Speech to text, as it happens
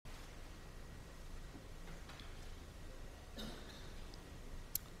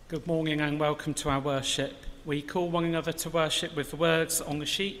Good morning and welcome to our worship. We call one another to worship with the words on the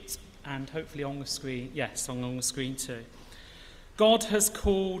sheet and hopefully on the screen. Yes, on the screen too. God has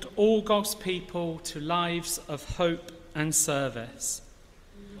called all God's people to lives of hope and service.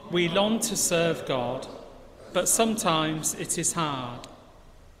 We long to serve God, but sometimes it is hard.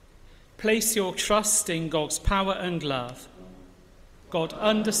 Place your trust in God's power and love. God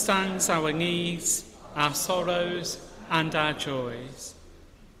understands our needs, our sorrows, and our joys.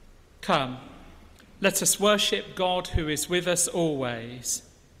 Come, let us worship God who is with us always.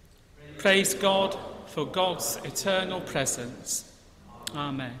 Praise God for God's eternal presence.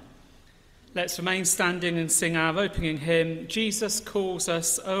 Amen. Let's remain standing and sing our opening hymn, Jesus Calls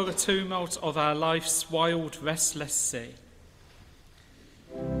Us O'er the Tumult of Our Life's Wild, Restless Sea.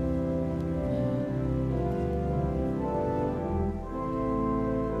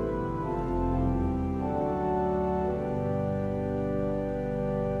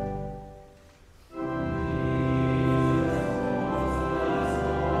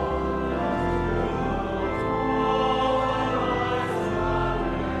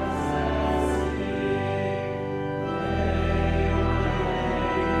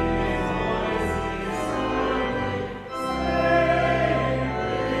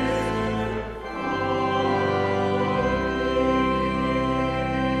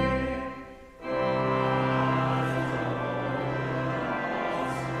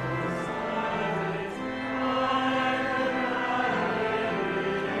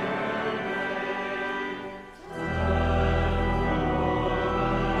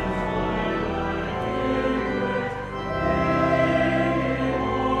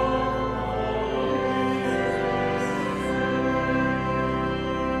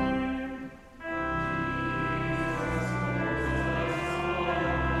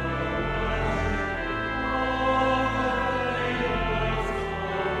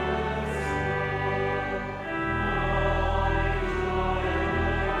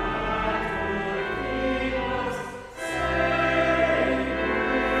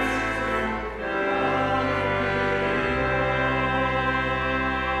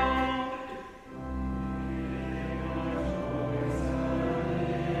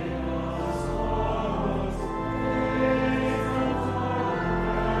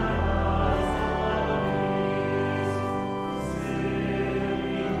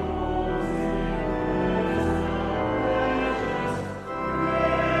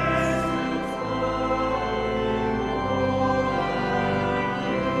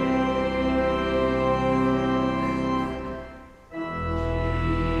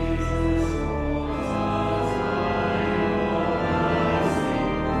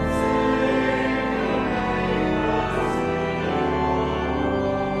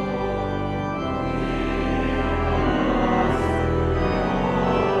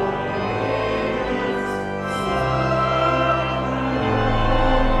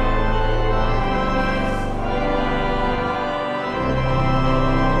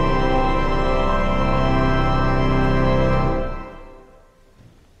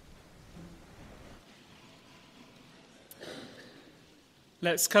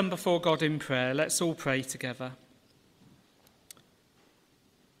 Let's come before God in prayer. Let's all pray together.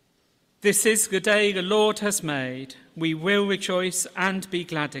 This is the day the Lord has made. We will rejoice and be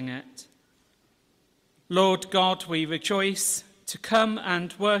glad in it. Lord God, we rejoice to come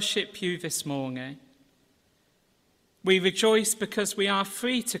and worship you this morning. We rejoice because we are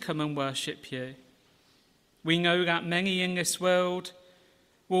free to come and worship you. We know that many in this world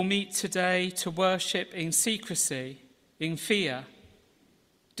will meet today to worship in secrecy, in fear,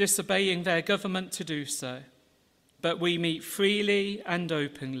 disobeying their government to do so, but we meet freely and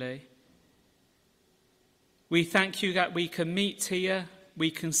openly. We thank you that we can meet here, we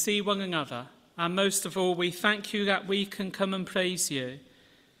can see one another, and most of all, we thank you that we can come and praise you.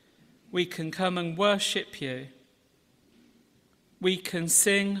 We can come and worship you. We can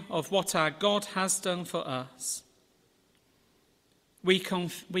sing of what our God has done for us. We can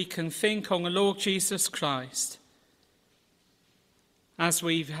think on the Lord Jesus Christ. As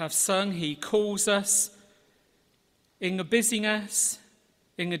we have sung, he calls us in the busyness,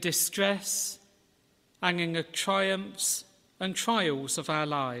 in the distress, and in the triumphs and trials of our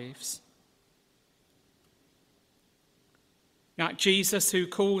lives. That Jesus who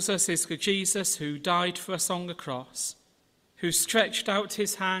calls us is the Jesus who died for us on the cross, who stretched out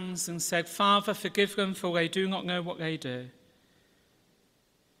his hands and said, Father, forgive them, for they do not know what they do.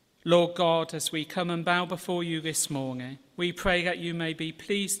 Lord God, as we come and bow before you this morning, we pray that you may be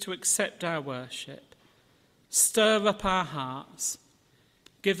pleased to accept our worship. Stir up our hearts.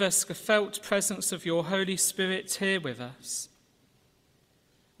 Give us the felt presence of your Holy Spirit here with us.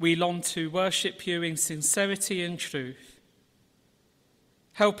 We long to worship you in sincerity and truth.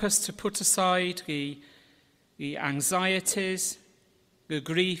 Help us to put aside the anxieties, the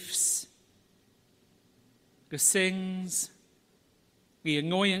griefs, the sins, the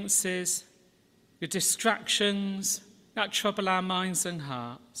annoyances, the distractions that trouble our minds and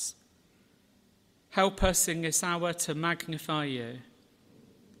hearts. Help us in this hour to magnify you.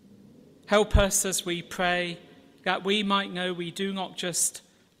 Help us as we pray that we might know we do not just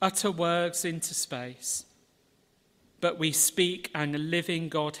utter words into space, but we speak and the living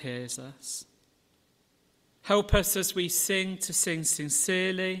God hears us. Help us as we sing to sing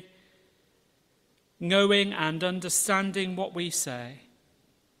sincerely, knowing and understanding what we say,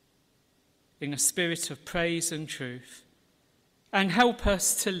 in a spirit of praise and truth. And help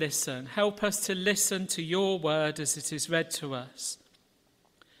us to listen. Help us to listen to your word as it is read to us.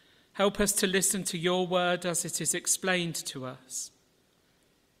 Help us to listen to your word as it is explained to us.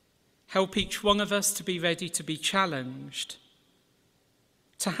 Help each one of us to be ready to be challenged,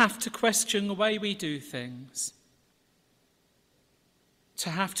 to have to question the way we do things, to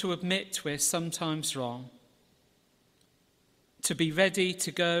have to admit we're sometimes wrong, to be ready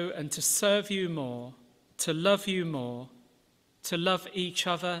to go and to serve you more, to love you more, to love each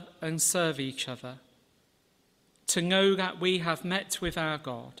other and serve each other, to know that we have met with our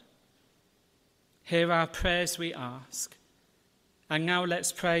God. Hear our prayers, we ask. And now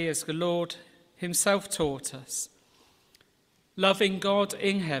let's pray as the Lord himself taught us. Loving God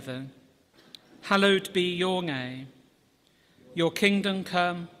in heaven, hallowed be your name. Your kingdom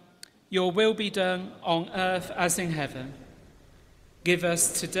come, your will be done on earth as in heaven. Give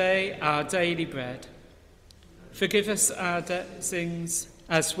us today our daily bread. Forgive us our sins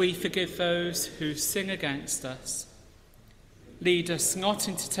as we forgive those who sin against us. Lead us not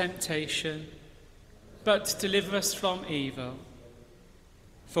into temptation, but deliver us from evil.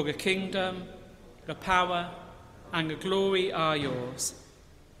 For the kingdom, the power, and the glory are yours,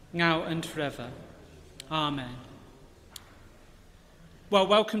 now and forever. Amen. Well,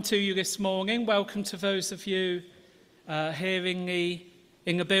 welcome to you this morning. Welcome to those of you here in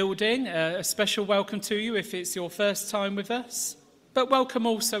the building. A special welcome to you if it's your first time with us. But welcome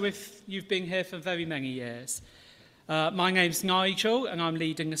also if you've been here for very many years. My name's Nigel, and I'm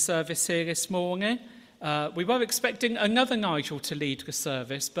leading the service here this morning. We were expecting another Nigel to lead the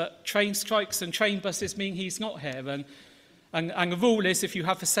service, but train strikes and train buses mean he's not here. And the rule is if you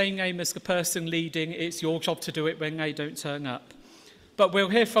have the same name as the person leading, it's your job to do it when they don't turn up. But we'll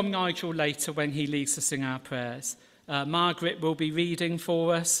hear from Nigel later when he leads us in our prayers. Margaret will be reading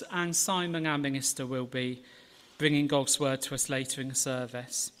for us, and Simon, our minister, will be bringing God's word to us later in the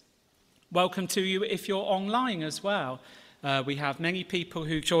service. Welcome to you if you're online as well. We have many people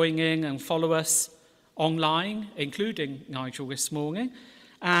who join in and follow us online, including Nigel this morning,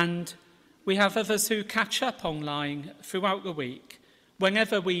 and we have others who catch up online throughout the week.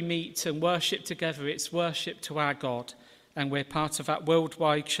 Whenever we meet and worship together, it's worship to our God, and we're part of that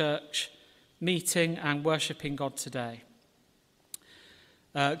worldwide church meeting and worshipping God today.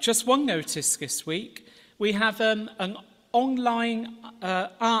 Just one notice this week, we have an online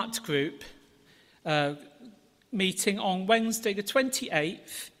art group meeting on Wednesday the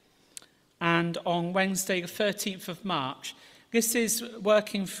 28th and on Wednesday the 13th of March. This is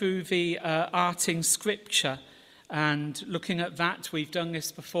working through the art in scripture and looking at that. We've done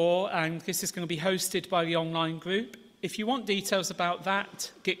this before, and this is going to be hosted by the online group. If you want details about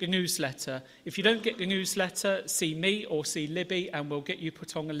that, get the newsletter. If you don't get the newsletter, see me or see Libby, and we'll get you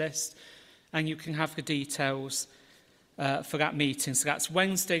put on a list, and you can have the details for that meeting. So that's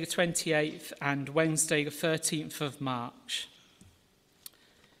Wednesday the 28th and Wednesday the 13th of March.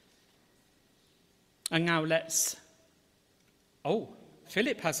 And now let's... Oh,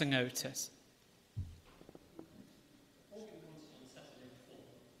 Philip has a notice.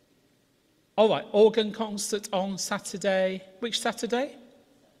 All right, organ concert on Saturday. Which Saturday?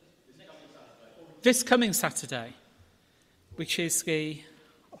 This coming Saturday, which is the...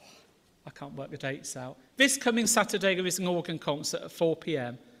 Oh, I can't work the dates out. This coming Saturday, there is an organ concert at 4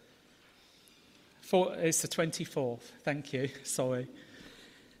 p.m. It's the 24th. Thank you. Sorry.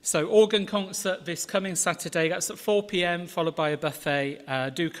 So organ concert this coming Saturday, that's at 4 p.m, followed by a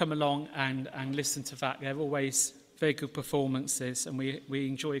buffet. Do come along and listen to that. They're always very good performances, and we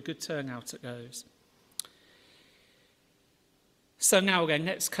enjoy a good turnout at those. So now again,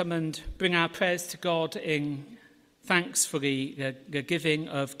 let's come and bring our prayers to God in thanks for the giving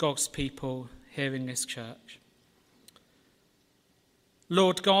of God's people here in this church.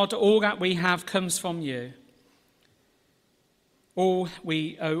 Lord God, all that we have comes from you.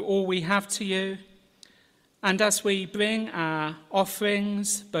 We owe all we have to you, And as we bring our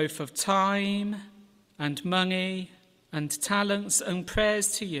offerings, both of time and money and talents and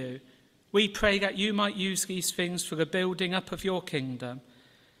prayers to you, we pray that you might use these things for the building up of your kingdom.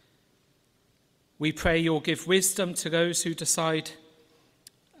 We pray you'll give wisdom to those who decide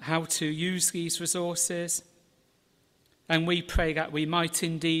how to use these resources. And we pray that we might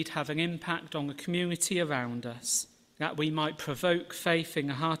indeed have an impact on the community around us, that we might provoke faith in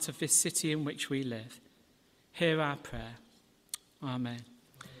the heart of this city in which we live. Hear our prayer. Amen.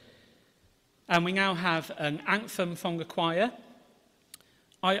 And we now have an anthem from the choir.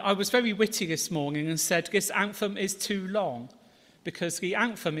 I was very witty this morning and said this anthem is too long, because the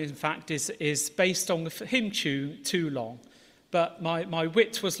anthem, in fact, is based on the hymn tune, Too Long. But my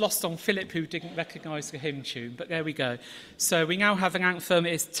wit was lost on Philip, who didn't recognise the hymn tune. But there we go. So we now have an anthem.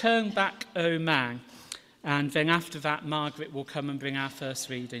 It's Turn Back, O Man. And then after that, Margaret will come and bring our first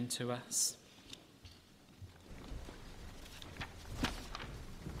reading to us.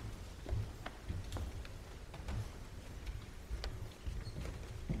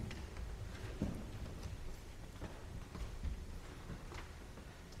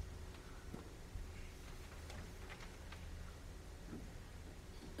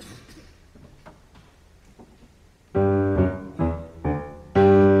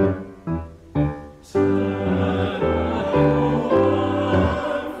 Turn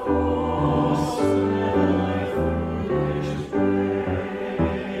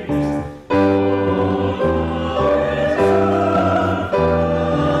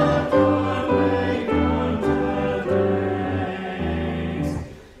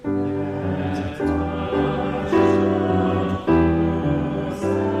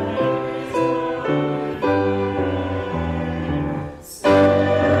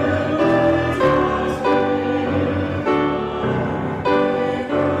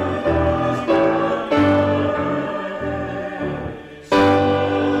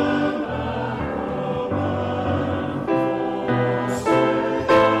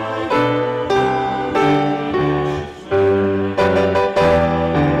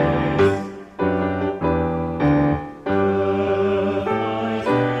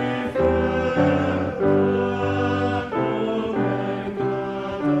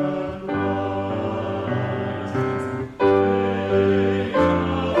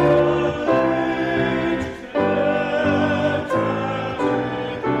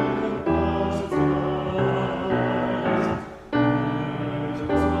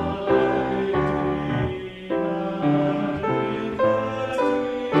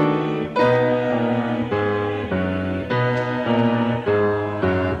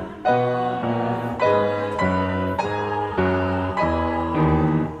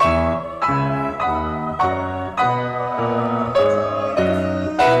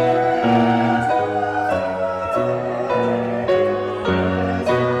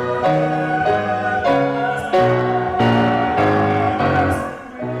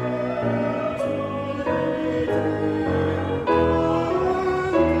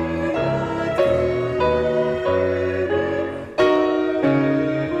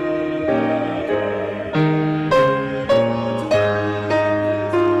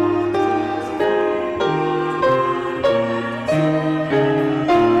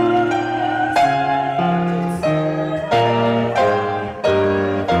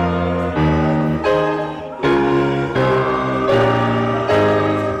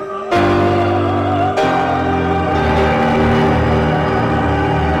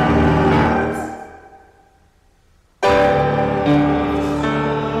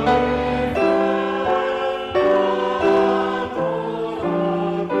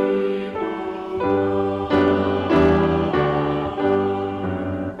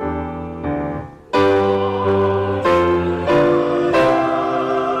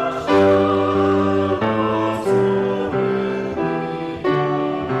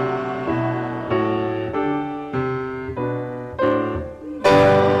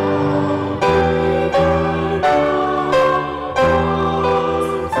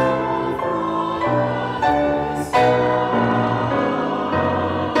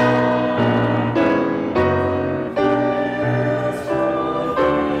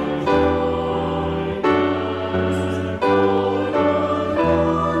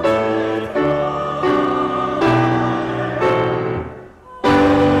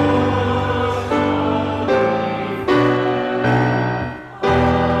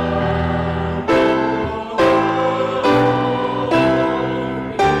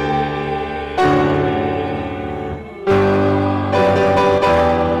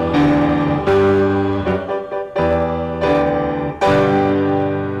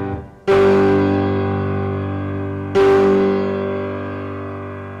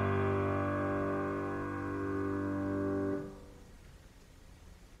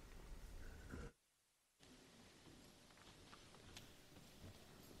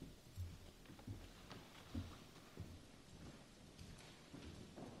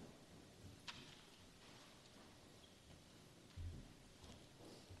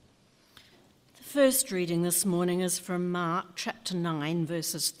First reading this morning is from Mark chapter 9,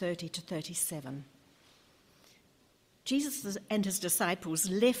 verses 30 to 37. Jesus and his disciples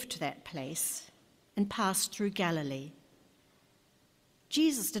left that place and passed through Galilee.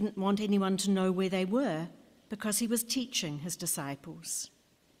 Jesus didn't want anyone to know where they were because he was teaching his disciples.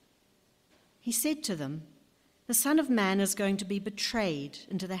 He said to them, "The Son of Man is going to be betrayed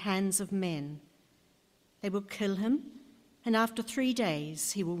into the hands of men. They will kill him, and after 3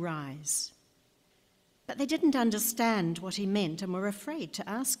 days he will rise." But they didn't understand what he meant and were afraid to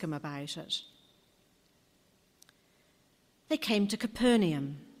ask him about it. They came to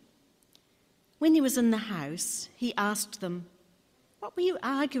Capernaum. When he was in the house, he asked them, "What were you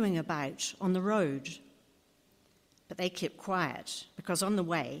arguing about on the road?" But they kept quiet, because on the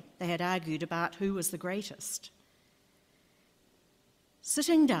way they had argued about who was the greatest.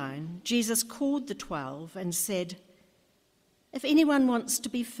 Sitting down, Jesus called the 12 and said, "If anyone wants to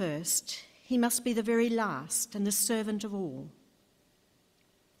be first, he must be the very last and the servant of all."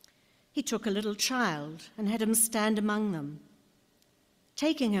 He took a little child and had him stand among them.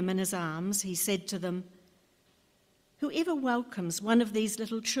 Taking him in his arms, he said to them, "Whoever welcomes one of these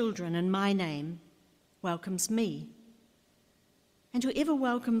little children in my name welcomes me. And whoever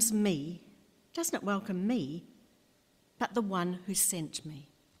welcomes me does not welcome me, but the one who sent me."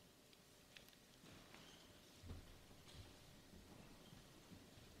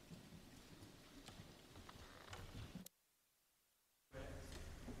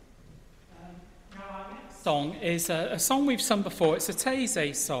 Song is a song we've sung before. It's a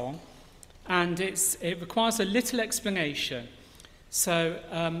Taizé song, and it requires a little explanation.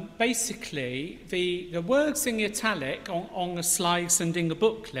 So basically, the words in the italic on the slides and in the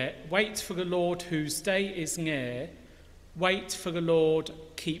booklet: "Wait for the Lord whose day is near, wait for the Lord,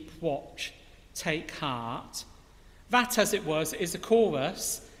 keep watch, take heart." That, as it was, is a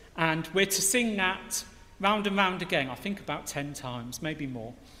chorus, and we're to sing that round and round again, I think about 10 times, maybe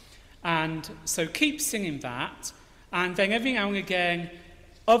more. And so keep singing that, and then every now and again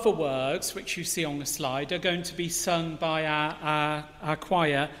other words which you see on the slide are going to be sung by our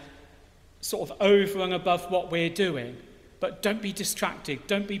choir sort of over and above what we're doing. But don't be distracted,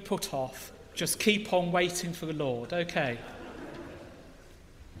 don't be put off, just keep on waiting for the Lord, okay?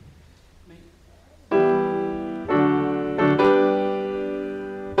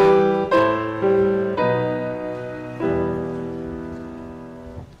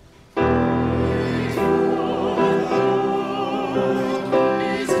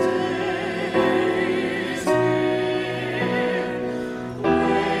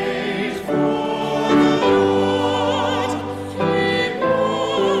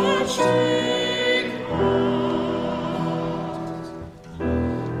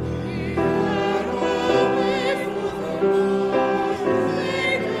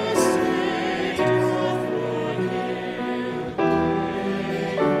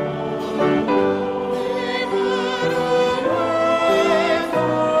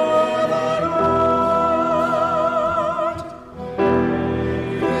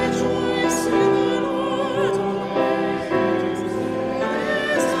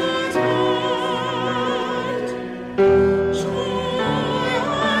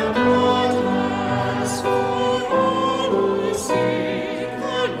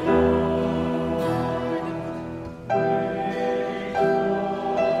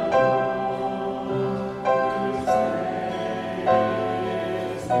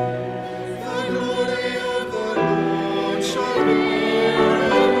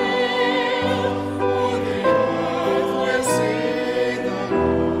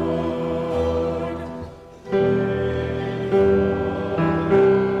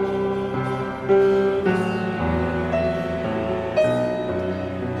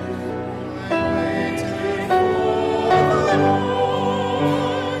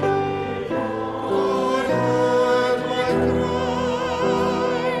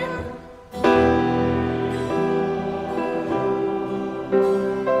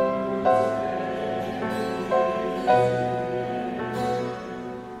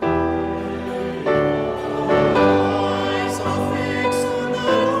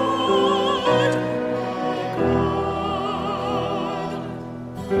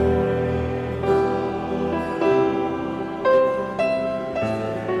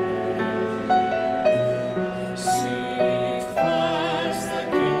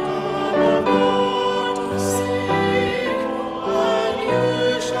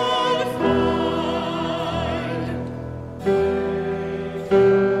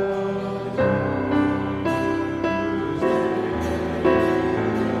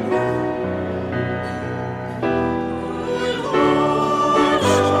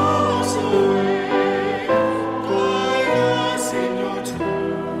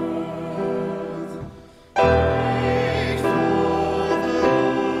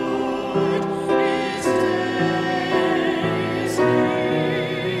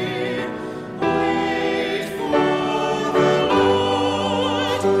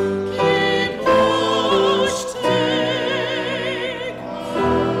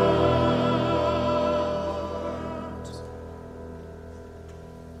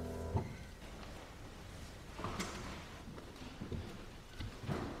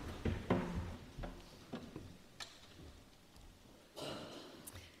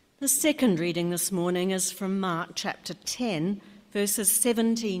 The second reading this morning is from Mark chapter 10, verses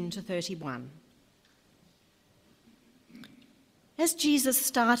 17 to 31. As Jesus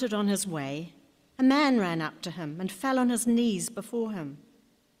started on his way, a man ran up to him and fell on his knees before him.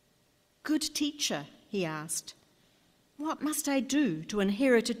 "Good teacher," he asked, "what must I do to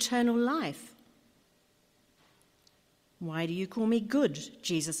inherit eternal life?" "Why do you call me good?"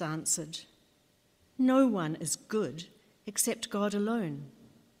 Jesus answered. "No one is good except God alone.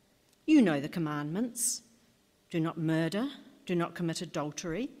 You know the commandments. Do not murder, do not commit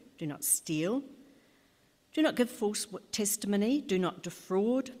adultery, do not steal, do not give false testimony, do not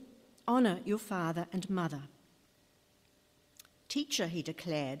defraud, honor your father and mother." "Teacher," he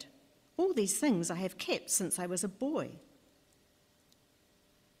declared, "all these things I have kept since I was a boy."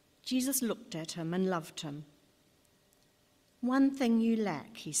 Jesus looked at him and loved him. "One thing you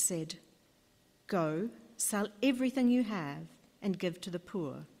lack," he said. "Go, sell everything you have and give to the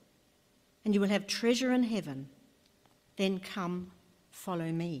poor, and you will have treasure in heaven. Then come,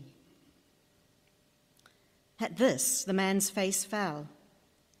 follow me." At this, the man's face fell.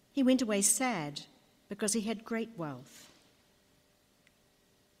 He went away sad because he had great wealth.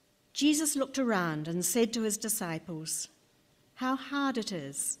 Jesus looked around and said to his disciples, "How hard it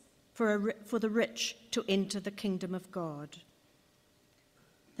is for the rich to enter the kingdom of God."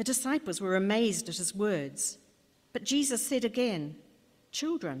 The disciples were amazed at his words, but Jesus said again,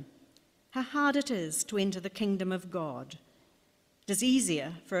 "Children, how hard it is to enter the kingdom of God. It is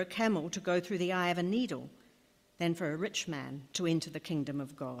easier for a camel to go through the eye of a needle than for a rich man to enter the kingdom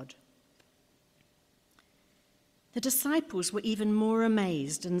of God." The disciples were even more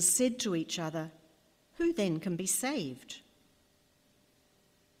amazed and said to each other, "Who then can be saved?"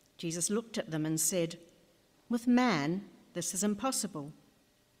 Jesus looked at them and said, "With man this is impossible,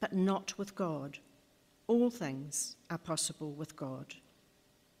 but not with God. All things are possible with God."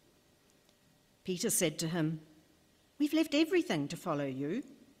 Peter said to him, "We've left everything to follow you."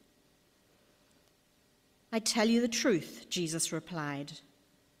 "I tell you the truth," Jesus replied.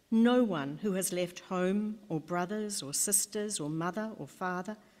 "No one who has left home or brothers or sisters or mother or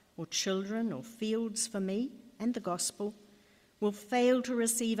father or children or fields for me and the gospel will fail to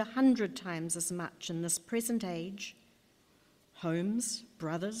receive 100 times as much in this present age, homes,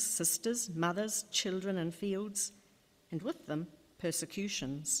 brothers, sisters, mothers, children and fields, and with them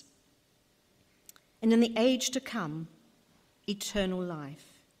persecutions, and in the age to come, eternal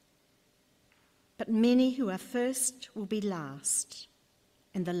life. But many who are first will be last,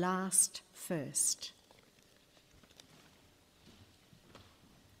 and the last first."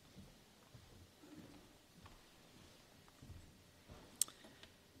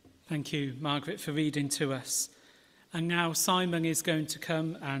 Thank you, Margaret, for reading to us. And now Simon is going to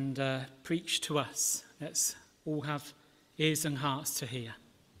come and preach to us. Let's all have ears and hearts to hear.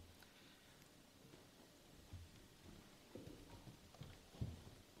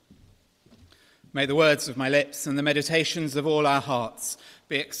 May the words of my lips and the meditations of all our hearts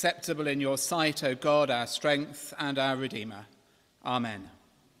be acceptable in your sight, O God, our strength and our Redeemer. Amen.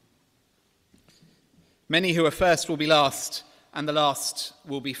 Many who are first will be last, and the last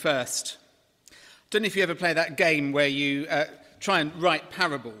will be first. I don't know if you ever play that game where you try and write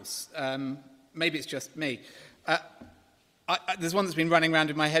parables. Maybe it's just me. There's one that's been running around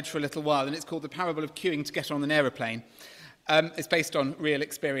in my head for a little while, and it's called The Parable of Queuing to Get on an Aeroplane. It's based on real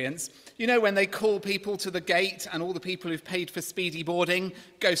experience. You know when they call people to the gate and all the people who've paid for speedy boarding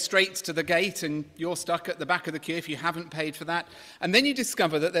go straight to the gate and you're stuck at the back of the queue if you haven't paid for that. And then you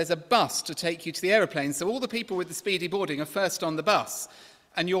discover that there's a bus to take you to the aeroplane. So all the people with the speedy boarding are first on the bus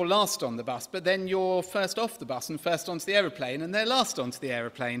and you're last on the bus. But then you're first off the bus and first onto the aeroplane and they're last onto the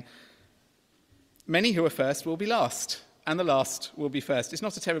aeroplane. Many who are first will be last and the last will be first. It's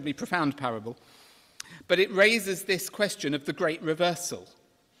not a terribly profound parable. But it raises this question of the great reversal,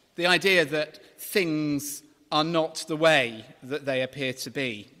 the idea that things are not the way that they appear to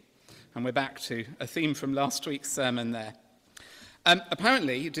be. And we're back to a theme from last week's sermon there.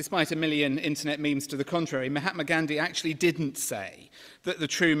 Apparently, despite a million internet memes to the contrary, Mahatma Gandhi actually didn't say that the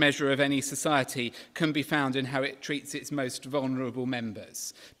true measure of any society can be found in how it treats its most vulnerable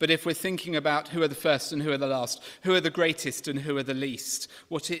members. But if we're thinking about who are the first and who are the last, who are the greatest and who are the least,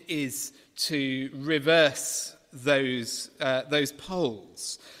 what it is to reverse those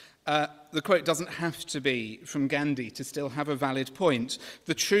poles. The quote doesn't have to be from Gandhi to still have a valid point.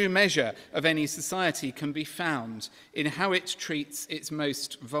 The true measure of any society can be found in how it treats its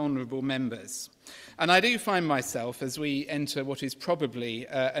most vulnerable members. And I do find myself, as we enter what is probably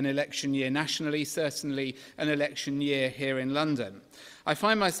an election year nationally, certainly an election year here in London, I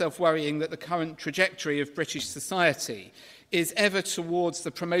find myself worrying that the current trajectory of British society is ever towards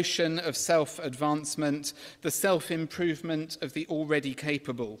the promotion of self-advancement, the self-improvement of the already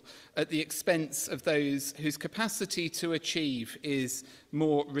capable, at the expense of those whose capacity to achieve is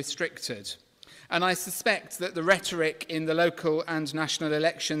more restricted. And I suspect that the rhetoric in the local and national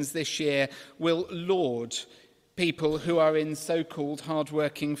elections this year will laud people who are in so-called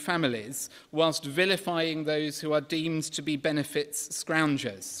hard-working families, whilst vilifying those who are deemed to be benefits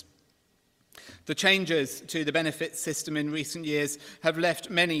scroungers. The changes to the benefits system in recent years have left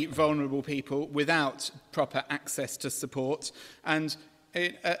many vulnerable people without proper access to support, and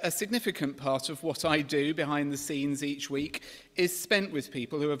a significant part of what I do behind the scenes each week is spent with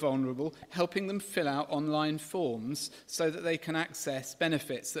people who are vulnerable, helping them fill out online forms so that they can access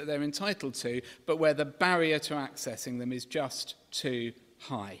benefits that they're entitled to, but where the barrier to accessing them is just too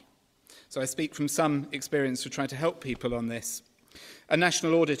high. So I speak from some experience to try to help people on this. A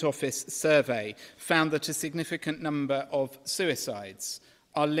National Audit Office survey found that a significant number of suicides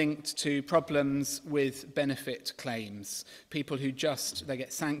are linked to problems with benefit claims. People who they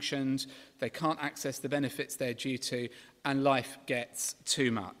get sanctioned, they can't access the benefits they're due to, and life gets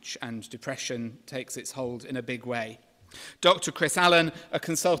too much, and depression takes its hold in a big way. Dr. Chris Allen, a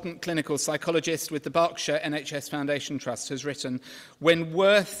consultant clinical psychologist with the Berkshire NHS Foundation Trust, has written, "When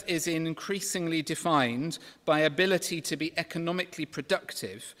worth is increasingly defined by ability to be economically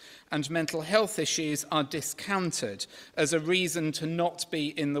productive and mental health issues are discounted as a reason to not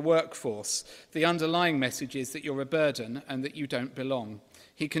be in the workforce, the underlying message is that you're a burden and that you don't belong."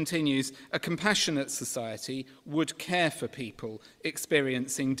 He continues, "A compassionate society would care for people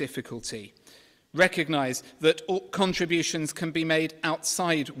experiencing difficulty. Recognise that all contributions can be made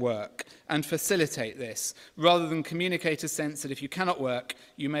outside work and facilitate this, rather than communicate a sense that if you cannot work,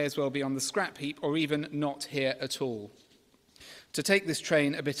 you may as well be on the scrap heap or even not here at all." To take this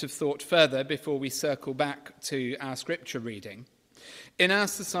train a bit of thought further before we circle back to our scripture reading, in our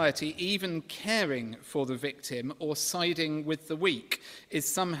society, even caring for the victim or siding with the weak is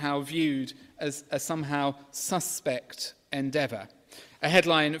somehow viewed as a somehow suspect endeavour. A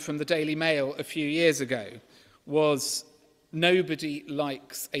headline from the Daily Mail a few years ago was, "Nobody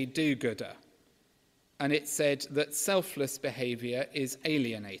likes a do-gooder," and it said that selfless behaviour is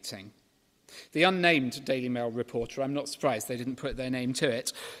alienating. The unnamed Daily Mail reporter, I'm not surprised they didn't put their name to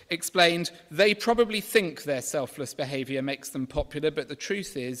it, explained they probably think their selfless behaviour makes them popular, but the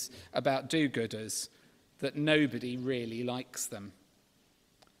truth is about do-gooders that nobody really likes them.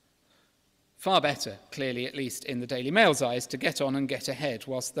 Far better, clearly, at least in the Daily Mail's eyes, to get on and get ahead,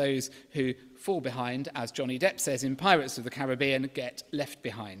 whilst those who fall behind, as Johnny Depp says in Pirates of the Caribbean, get left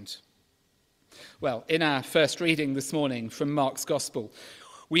behind. Well, in our first reading this morning from Mark's Gospel,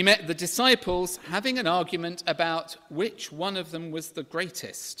 we met the disciples having an argument about which one of them was the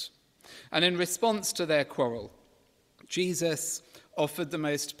greatest. And in response to their quarrel, Jesus offered the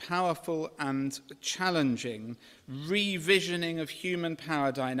most powerful and challenging revisioning of human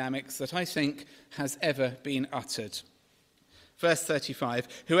power dynamics that I think has ever been uttered. Verse 35,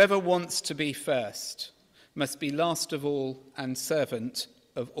 "Whoever wants to be first must be last of all and servant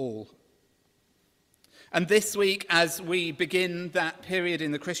of all." And this week, as we begin that period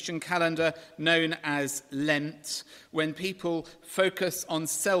in the Christian calendar known as Lent, when people focus on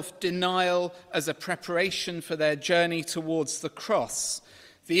self-denial as a preparation for their journey towards the cross,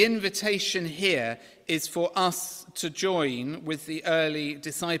 the invitation here is for us to join with the early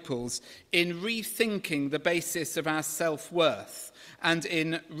disciples in rethinking the basis of our self-worth and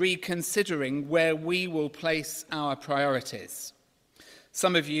in reconsidering where we will place our priorities.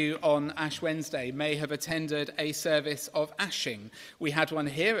 Some of you on Ash Wednesday may have attended a service of ashing. We had one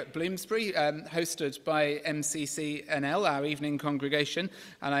here at Bloomsbury, hosted by MCCNL, our evening congregation,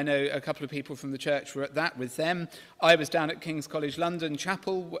 and I know a couple of people from the church were at that with them. I was down at King's College London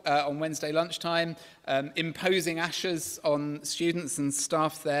Chapel on Wednesday lunchtime, imposing ashes on students and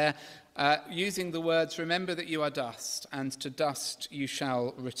staff there, using the words, "Remember that you are dust, and to dust you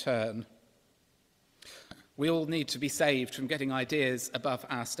shall return." We all need to be saved from getting ideas above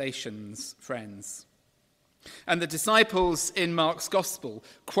our stations, friends. And the disciples in Mark's Gospel,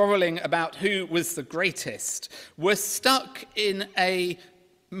 quarrelling about who was the greatest, were stuck in a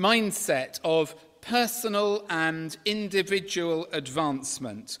mindset of personal and individual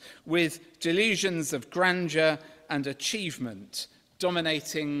advancement, with delusions of grandeur and achievement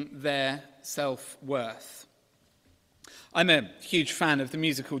dominating their self-worth. I'm a huge fan of the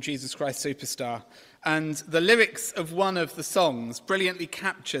musical Jesus Christ Superstar, and the lyrics of one of the songs brilliantly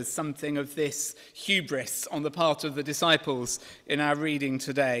captures something of this hubris on the part of the disciples in our reading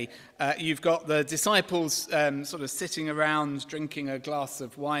today. You've got the disciples sort of sitting around drinking a glass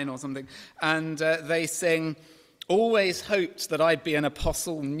of wine or something, and they sing, Always hoped that I'd be an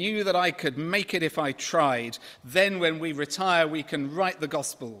apostle, knew that I could make it if I tried. Then when we retire, we can write the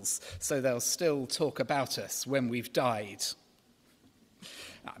Gospels, so they'll still talk about us when we've died.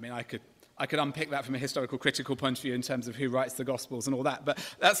 I mean, I could unpick that from a historical critical point of view in terms of who writes the Gospels and all that, but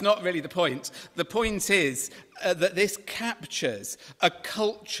that's not really the point. The point is that this captures a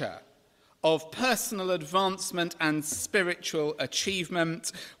culture of personal advancement and spiritual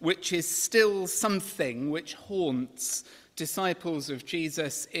achievement, which is still something which haunts disciples of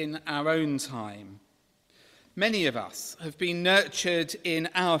Jesus in our own time. Many of us have been nurtured in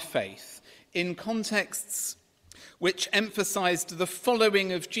our faith in contexts which emphasized the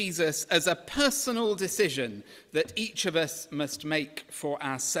following of Jesus as a personal decision that each of us must make for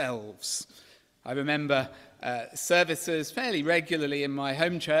ourselves. I remember services fairly regularly in my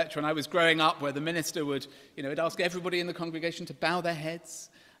home church when I was growing up, where the minister would ask everybody in the congregation to bow their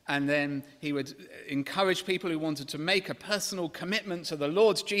heads, and then he would encourage people who wanted to make a personal commitment to the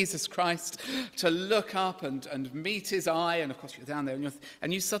Lord Jesus Christ to look up and meet his eye. And of course you're down there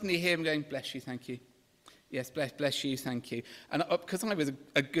and you suddenly hear him going, "Bless you, thank you. Yes, bless you, thank you." And because I was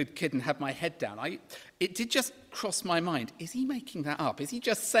a good kid and had my head down, it did just cross my mind, is he making that up? Is he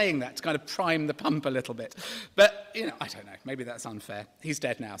just saying that to kind of prime the pump a little bit? But, I don't know. Maybe that's unfair. He's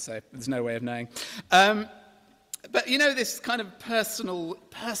dead now, so there's no way of knowing. But, this kind of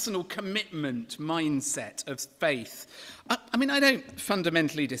personal commitment mindset of faith, I mean, I don't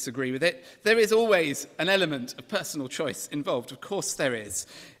fundamentally disagree with it. There is always an element of personal choice involved. Of course there is.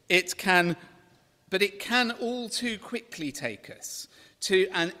 But it can all too quickly take us to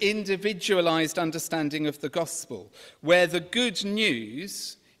an individualized understanding of the gospel, where the good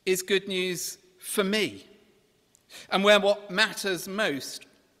news is good news for me, and where what matters most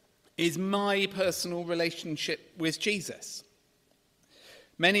is my personal relationship with Jesus.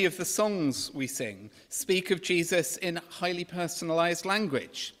 Many of the songs we sing speak of Jesus in highly personalized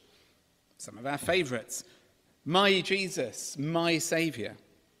language. Some of our favorites: "My Jesus, my Saviour."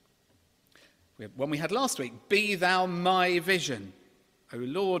 One we had last week: "Be thou my vision, O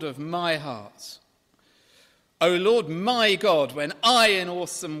Lord of my heart. O Lord my God, when I in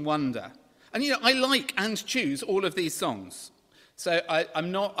awesome wonder." And I like and choose all of these songs. So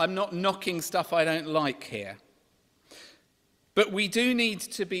I'm not knocking stuff I don't like here. But we do need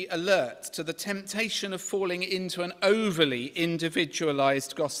to be alert to the temptation of falling into an overly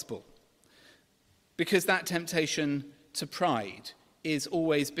individualized gospel, because that temptation to pride is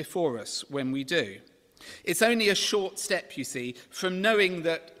always before us when we do. It's only a short step, you see, from knowing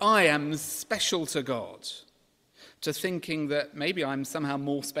that I am special to God to thinking that maybe I'm somehow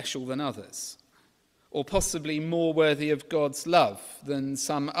more special than others, or possibly more worthy of God's love than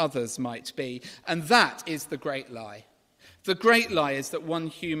some others might be. And that is the great lie. The great lie is that one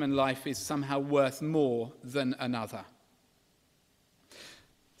human life is somehow worth more than another.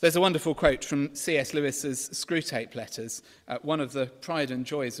 There's a wonderful quote from C.S. Lewis's Screwtape Letters. One of the pride and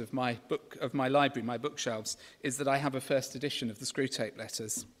joys of my library, my bookshelves, is that I have a first edition of the Screwtape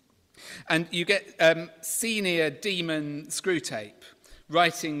Letters. And you get senior demon Screwtape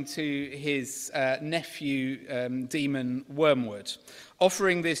writing to his nephew, demon Wormwood,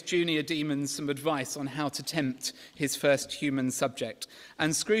 offering this junior demon some advice on how to tempt his first human subject.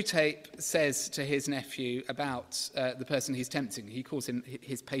 And Screwtape says to his nephew about the person he's tempting, he calls him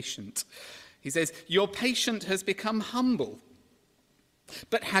his patient. He says, "Your patient has become humble,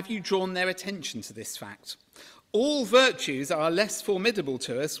 but have you drawn their attention to this fact? All virtues are less formidable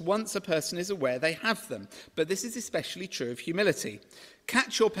to us once a person is aware they have them, but this is especially true of humility.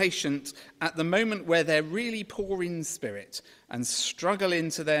 Catch your patient at the moment where they're really poor in spirit and smuggle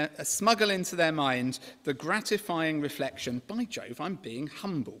into their mind the gratifying reflection, by Jove, I'm being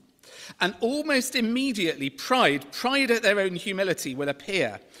humble. And almost immediately pride at their own humility will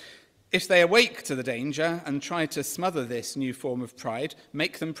appear. If they awake to the danger and try to smother this new form of pride,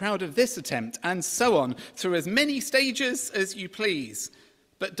 make them proud of this attempt, and so on, through as many stages as you please.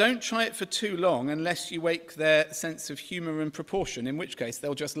 But don't try it for too long unless you wake their sense of humour and proportion, in which case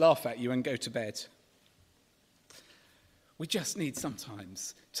they'll just laugh at you and go to bed." We just need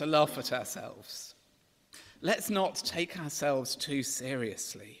sometimes to laugh at ourselves. Let's not take ourselves too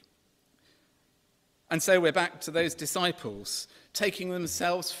seriously. And so we're back to those disciples, taking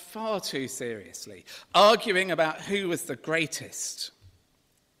themselves far too seriously, arguing about who was the greatest.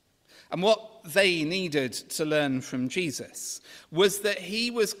 And what they needed to learn from Jesus was that he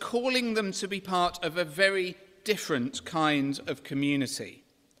was calling them to be part of a very different kind of community,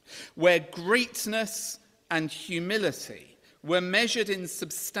 where greatness and humility were measured in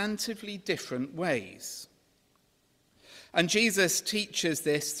substantively different ways. And Jesus teaches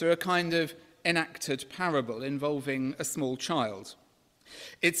this through a kind of enacted parable involving a small child.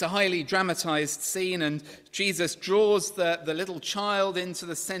 It's a highly dramatized scene, and Jesus draws the little child into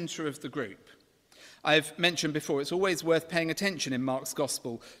the center of the group. I've mentioned before, it's always worth paying attention in Mark's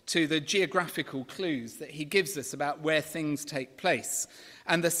Gospel to the geographical clues that he gives us about where things take place.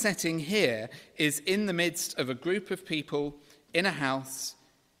 And the setting here is in the midst of a group of people in a house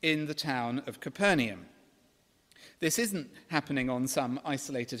in the town of Capernaum. This isn't happening on some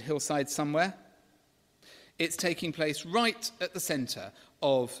isolated hillside somewhere. It's taking place right at the center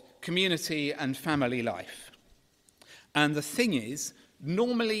of community and family life. And the thing is,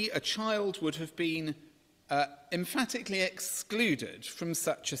 normally a child would have been emphatically excluded from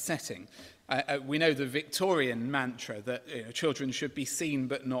such a setting. We know the Victorian mantra that children should be seen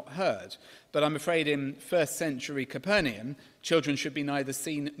but not heard. But I'm afraid in first century Capernaum, children should be neither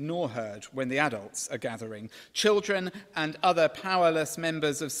seen nor heard when the adults are gathering. Children and other powerless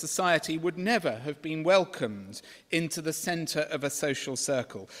members of society would never have been welcomed into the center of a social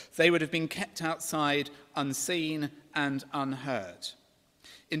circle. They would have been kept outside, unseen and unheard.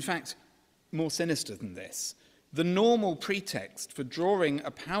 In fact, more sinister than this, the normal pretext for drawing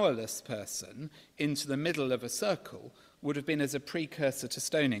a powerless person into the middle of a circle would have been as a precursor to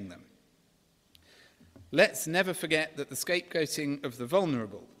stoning them. Let's never forget that the scapegoating of the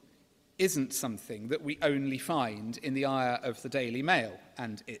vulnerable isn't something that we only find in the ire of the Daily Mail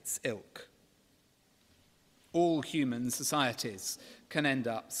and its ilk. All human societies can end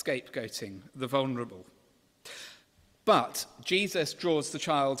up scapegoating the vulnerable. But Jesus draws the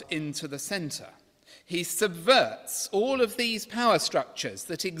child into the center. He subverts all of these power structures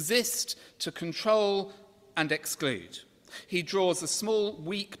that exist to control and exclude. He draws a small,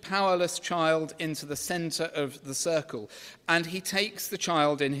 weak, powerless child into the center of the circle, and he takes the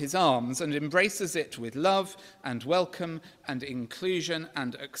child in his arms and embraces it with love and welcome and inclusion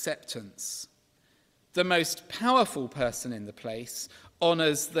and acceptance. The most powerful person in the place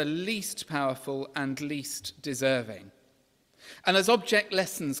honors the least powerful and least deserving. And as object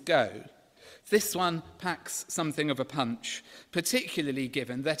lessons go, this one packs something of a punch, particularly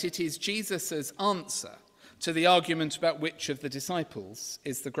given that it is Jesus' answer to the argument about which of the disciples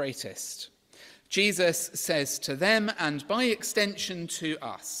is the greatest. Jesus says to them, and by extension to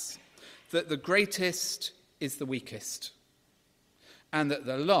us, that the greatest is the weakest, and that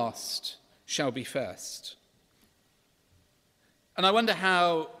the last shall be first. And I wonder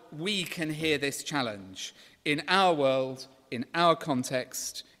how we can hear this challenge in our world, in our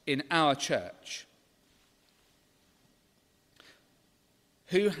context, in our church.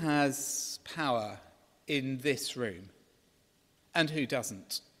 Who has power in this room and who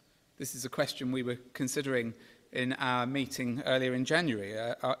doesn't? This is a question we were considering in our meeting earlier in January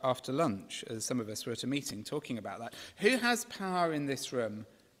after lunch, as some of us were at a meeting talking about that. Who has power in this room?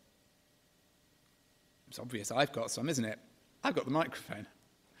 It's obvious I've got some, isn't it? I've got the microphone.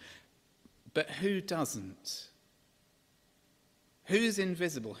 But who doesn't? Who's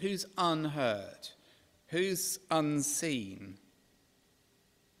invisible? Who's unheard? Who's unseen?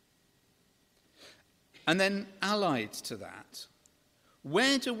 And then allied to that,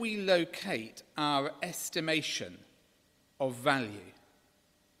 where do we locate our estimation of value?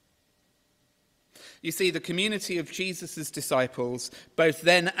 You see, the community of Jesus' disciples, both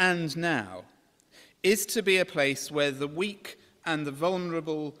then and now, is to be a place where the weak and the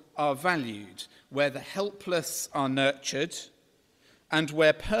vulnerable are valued, where the helpless are nurtured, and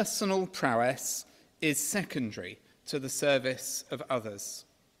where personal prowess is secondary to the service of others.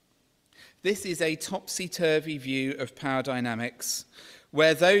 This is a topsy-turvy view of power dynamics,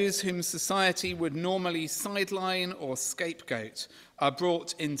 where those whom society would normally sideline or scapegoat are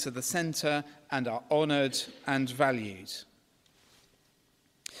brought into the centre and are honoured and valued.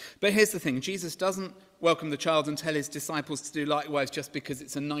 But here's the thing, Jesus doesn't welcome the child and tell his disciples to do likewise just because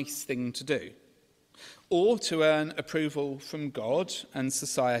it's a nice thing to do, or to earn approval from God and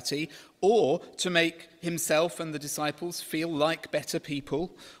society, or to make himself and the disciples feel like better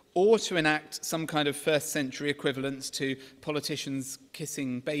people, or to enact some kind of first century equivalence to politicians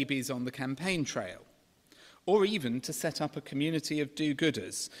kissing babies on the campaign trail, or even to set up a community of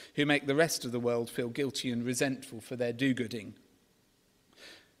do-gooders who make the rest of the world feel guilty and resentful for their do-gooding.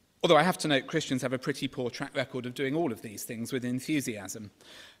 Although I have to note Christians have a pretty poor track record of doing all of these things with enthusiasm.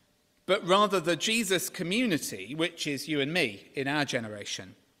 But rather the Jesus community, which is you and me in our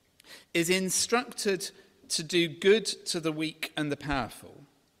generation, is instructed to do good to the weak and the powerful.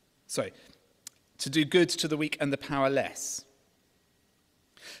 To do good to the weak and the powerless.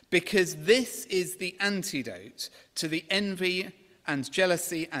 Because this is the antidote to the envy and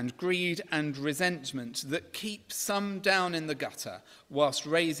jealousy and greed and resentment that keep some down in the gutter whilst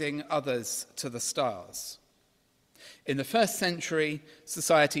raising others to the stars. In the first century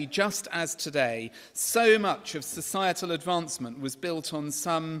society, just as today, so much of societal advancement was built on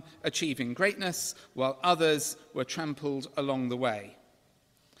some achieving greatness while others were trampled along the way.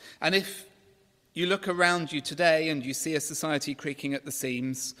 And if you look around you today and you see a society creaking at the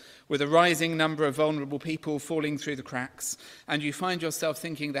seams, with a rising number of vulnerable people falling through the cracks, and you find yourself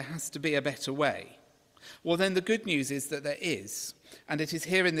thinking there has to be a better way, well, then the good news is that there is. And it is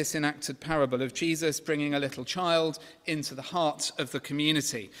here in this enacted parable of Jesus bringing a little child into the heart of the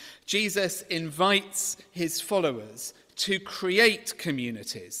community. Jesus invites his followers to create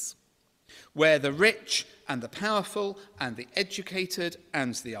communities where the rich and the powerful and the educated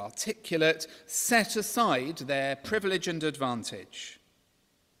and the articulate set aside their privilege and advantage.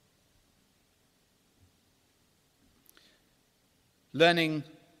 Learning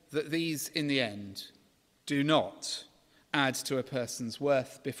that these, in the end, do not add to a person's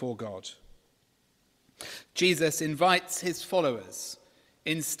worth before God. Jesus invites his followers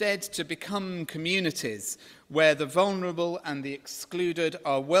instead to become communities where the vulnerable and the excluded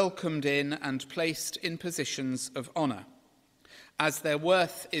are welcomed in and placed in positions of honour, as their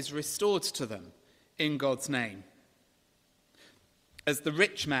worth is restored to them in God's name. As the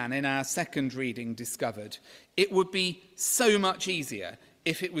rich man in our second reading discovered, it would be so much easier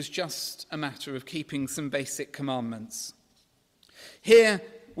if it was just a matter of keeping some basic commandments. Here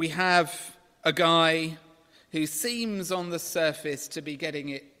we have a guy who seems on the surface to be getting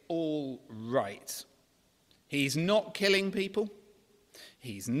it all right. He's not killing people.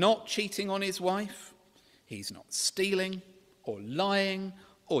 He's not cheating on his wife. He's not stealing or lying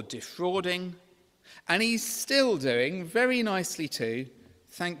or defrauding. And he's still doing very nicely too,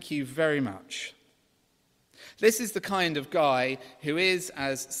 thank you very much. This is the kind of guy who is,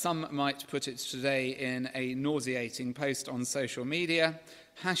 as some might put it today in a nauseating post on social media,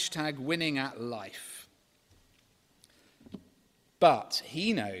 #winning at life. But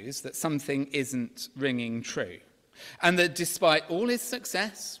he knows that something isn't ringing true, and that despite all his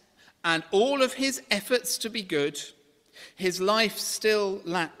success and all of his efforts to be good, his life still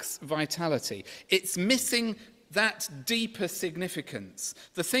lacks vitality. It's missing that deeper significance,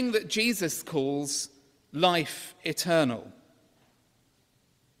 the thing that Jesus calls life eternal.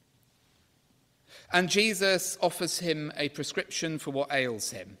 And Jesus offers him a prescription for what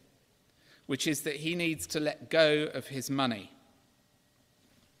ails him, which is that he needs to let go of his money.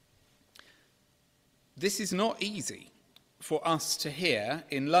 This is not easy for us to hear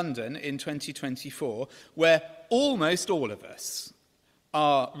in London in 2024, where almost all of us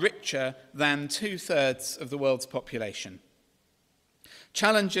are richer than 2/3 of the world's population.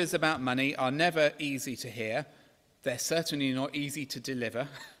 Challenges about money are never easy to hear. They're certainly not easy to deliver.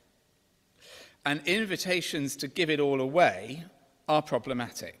 And invitations to give it all away are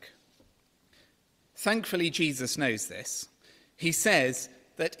problematic. Thankfully, Jesus knows this. He says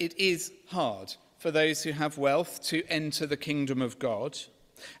that it is hard for those who have wealth to enter the kingdom of God,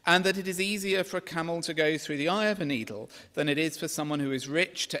 and that it is easier for a camel to go through the eye of a needle than it is for someone who is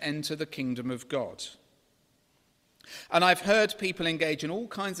rich to enter the kingdom of God. And I've heard people engage in all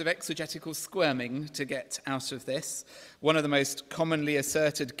kinds of exegetical squirming to get out of this. One of the most commonly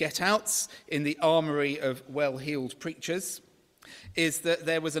asserted get-outs in the armoury of well-heeled preachers is that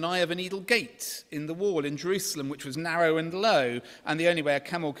there was an eye-of-a-needle gate in the wall in Jerusalem which was narrow and low, and the only way a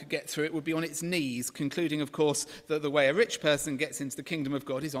camel could get through it would be on its knees, concluding, of course, that the way a rich person gets into the kingdom of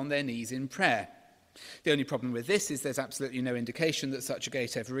God is on their knees in prayer. The only problem with this is there's absolutely no indication that such a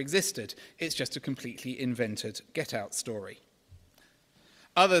gate ever existed. It's just a completely invented get-out story.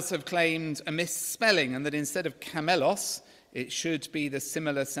 Others have claimed a misspelling, and that instead of camelos, it should be the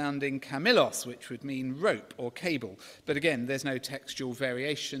similar-sounding camilos, which would mean rope or cable. But again, there's no textual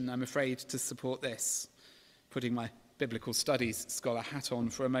variation, I'm afraid, to support this. Putting my biblical studies scholar hat on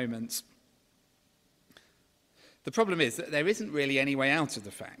for a moment. The problem is that there isn't really any way out of the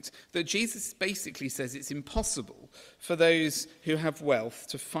fact that Jesus basically says it's impossible for those who have wealth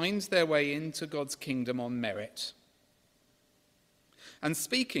to find their way into God's kingdom on merit. And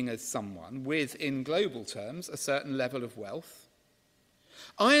speaking as someone with, in global terms, a certain level of wealth,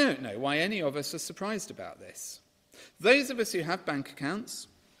 I don't know why any of us are surprised about this. Those of us who have bank accounts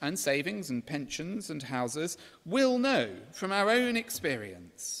and savings and pensions and houses will know from our own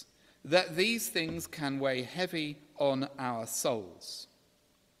experience that these things can weigh heavy on our souls.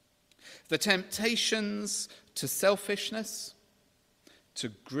 The temptations to selfishness, to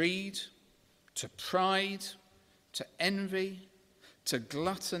greed, to pride, to envy, to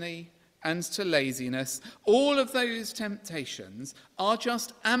gluttony, and to laziness. All of those temptations are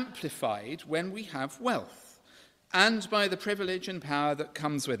just amplified when we have wealth and by the privilege and power that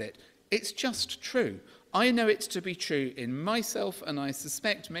comes with it. It's just true. I know it to be true in myself, and I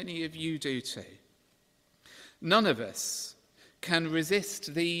suspect many of you do too. None of us can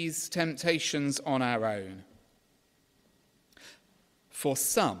resist these temptations on our own. For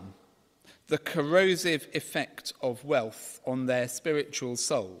some, the corrosive effect of wealth on their spiritual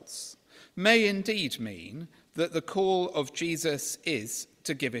souls may indeed mean that the call of Jesus is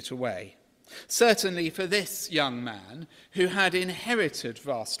to give it away. Certainly for this young man who had inherited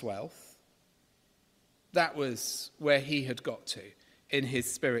vast wealth, that was where he had got to in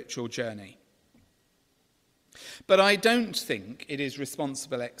his spiritual journey. But I don't think it is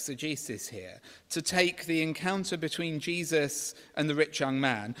responsible exegesis here to take the encounter between Jesus and the rich young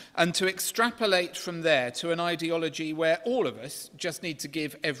man and to extrapolate from there to an ideology where all of us just need to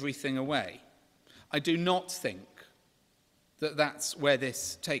give everything away. I do not think that that's where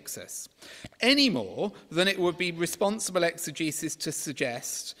this takes us, any more than it would be responsible exegesis to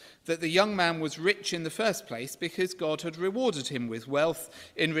suggest that the young man was rich in the first place because God had rewarded him with wealth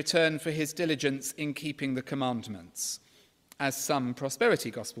in return for his diligence in keeping the commandments, as some prosperity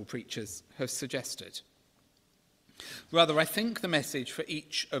gospel preachers have suggested. Rather, I think the message for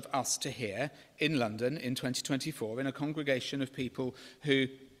each of us to hear in London in 2024, in a congregation of people who,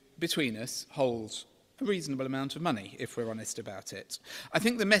 between us, hold a reasonable amount of money, if we're honest about it. I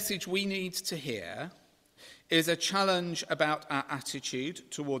think the message we need to hear is a challenge about our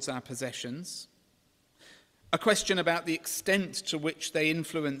attitude towards our possessions, a question about the extent to which they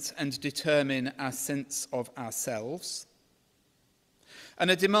influence and determine our sense of ourselves,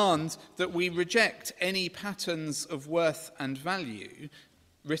 and a demand that we reject any patterns of worth and value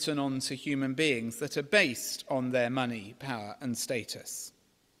written onto human beings that are based on their money, power, and status.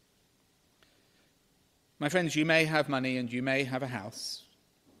 My friends, you may have money and you may have a house.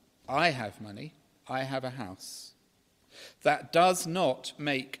 I have money, I have a house. That does not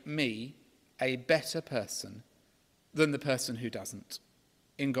make me a better person than the person who doesn't,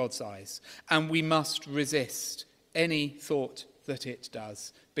 in God's eyes. And we must resist any thought that it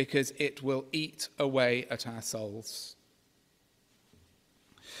does, because it will eat away at our souls.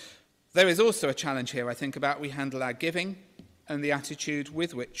 There is also a challenge here, I think, about we handle our giving and the attitude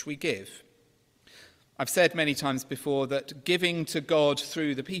with which we give. I've said many times before that giving to God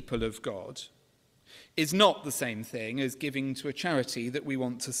through the people of God is not the same thing as giving to a charity that we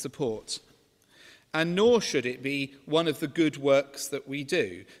want to support. And nor should it be one of the good works that we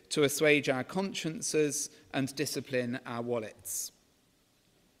do to assuage our consciences and discipline our wallets.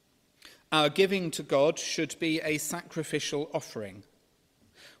 Our giving to God should be a sacrificial offering,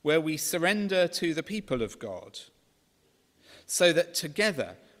 where we surrender to the people of God, so that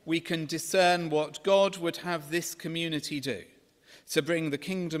together we can discern what God would have this community do to bring the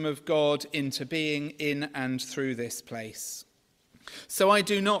kingdom of God into being in and through this place. So I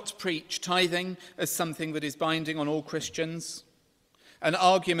do not preach tithing as something that is binding on all Christians, and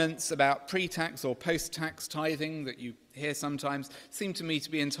arguments about pre-tax or post-tax tithing that you hear sometimes seem to me to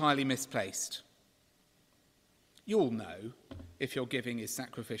be entirely misplaced. You'll know if your giving is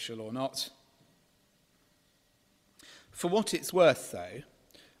sacrificial or not. For what it's worth, though,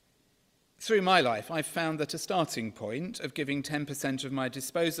 through my life, I've found that a starting point of giving 10% of my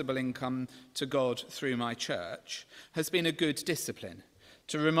disposable income to God through my church has been a good discipline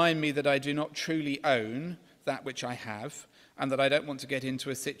to remind me that I do not truly own that which I have, and that I don't want to get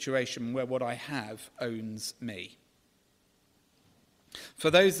into a situation where what I have owns me. For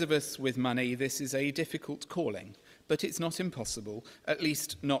those of us with money, this is a difficult calling, but it's not impossible, at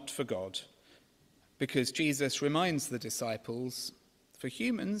least not for God, because Jesus reminds the disciples, for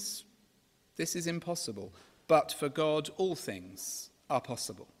humans, this is impossible, but for God, all things are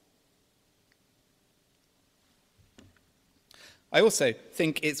possible. I also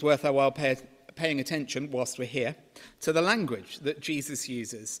think it's worth our while paying attention, whilst we're here, to the language that Jesus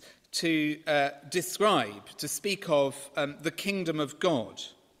uses to describe, to speak of the kingdom of God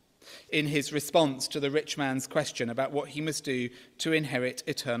in his response to the rich man's question about what he must do to inherit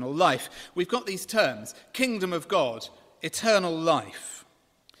eternal life. We've got these terms, kingdom of God, eternal life.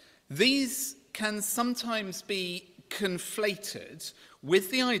 These can sometimes be conflated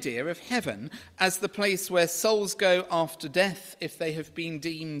with the idea of heaven as the place where souls go after death if they have been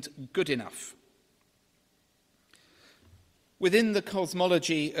deemed good enough. Within the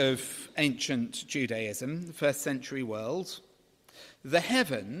cosmology of ancient Judaism, the first century world, the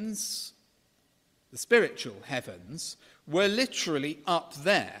heavens, the spiritual heavens, were literally up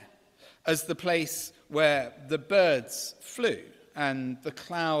there as the place where the birds flew and the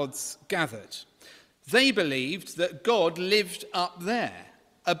clouds gathered. They believed that God lived up there,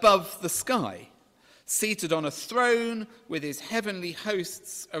 above the sky, seated on a throne with his heavenly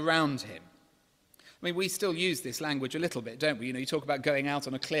hosts around him. I mean, we still use this language a little bit, don't we? You talk about going out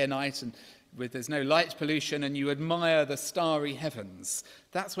on a clear night and there's no light pollution and you admire the starry heavens.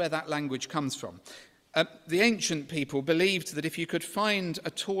 That's where that language comes from. The ancient people believed that if you could find a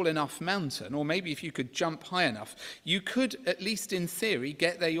tall enough mountain, or maybe if you could jump high enough, you could, at least in theory,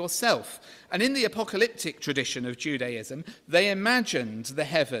 get there yourself. And in the apocalyptic tradition of Judaism, they imagined the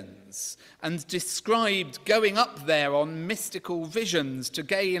heavens and described going up there on mystical visions to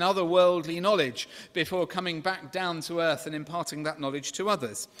gain otherworldly knowledge before coming back down to earth and imparting that knowledge to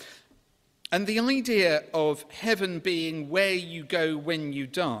others. And the idea of heaven being where you go when you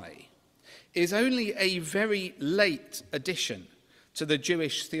die is only a very late addition to the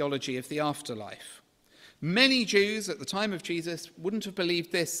Jewish theology of the afterlife. Many Jews at the time of Jesus wouldn't have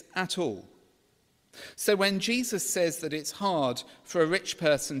believed this at all. So when Jesus says that it's hard for a rich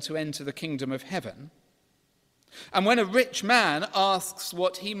person to enter the kingdom of heaven, and when a rich man asks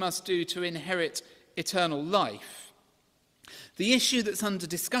what he must do to inherit eternal life, the issue that's under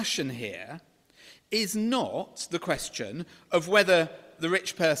discussion here is not the question of whether the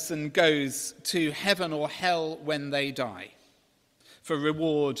rich person goes to heaven or hell when they die, for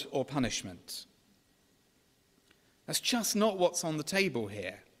reward or punishment. That's just not what's on the table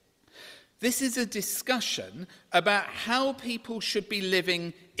here. This is a discussion about how people should be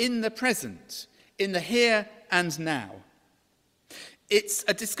living in the present, in the here and now. It's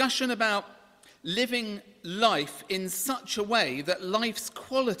a discussion about living life in such a way that life's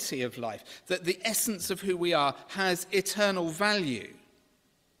quality of life, that the essence of who we are, has eternal value.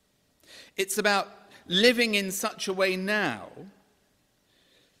 It's about living in such a way now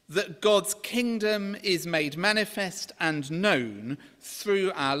that God's kingdom is made manifest and known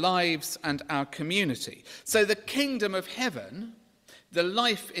through our lives and our community. So the kingdom of heaven, the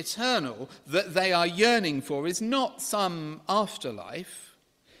life eternal that they are yearning for, is not some afterlife.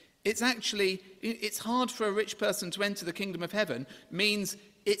 It's hard for a rich person to enter the kingdom of heaven, means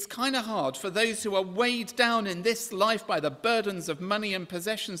it's kind of hard for those who are weighed down in this life by the burdens of money and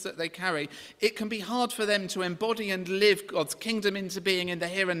possessions that they carry. It can be hard for them to embody and live God's kingdom into being in the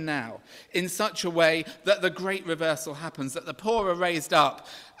here and now in such a way that the great reversal happens, that the poor are raised up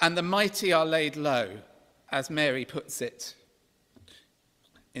and the mighty are laid low, as Mary puts it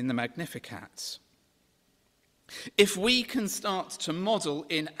in the Magnificat. If we can start to model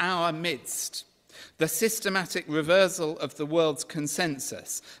in our midst the systematic reversal of the world's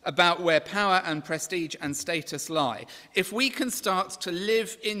consensus about where power and prestige and status lie, if we can start to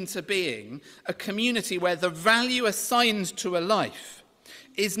live into being a community where the value assigned to a life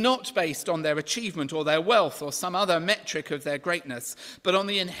is not based on their achievement or their wealth or some other metric of their greatness, but on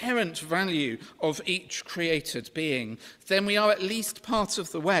the inherent value of each created being, then we are at least part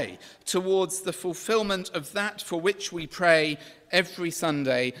of the way towards the fulfillment of that for which we pray every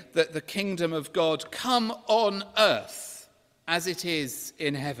Sunday, that the kingdom of God come on earth as it is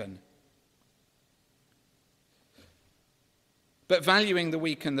in heaven. But valuing the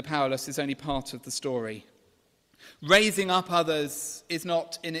weak and the powerless is only part of the story. Raising up others is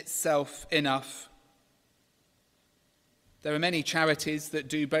not in itself enough. There are many charities that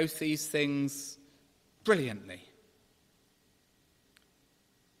do both these things brilliantly.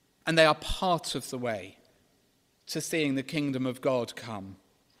 And they are part of the way to seeing the kingdom of God come.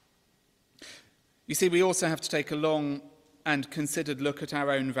 You see, we also have to take a long and considered look at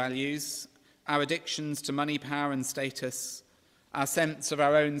our own values, our addictions to money, power and status, our sense of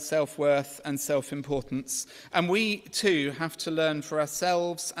our own self-worth and self-importance. And we too have to learn for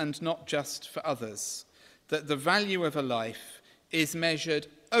ourselves and not just for others that the value of a life is measured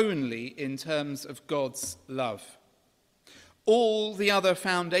only in terms of God's love. All the other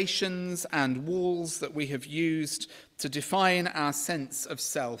foundations and walls that we have used to define our sense of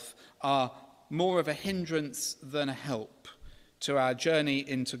self are more of a hindrance than a help to our journey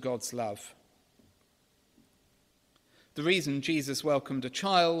into God's love. The reason Jesus welcomed a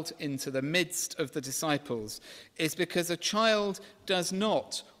child into the midst of the disciples is because a child does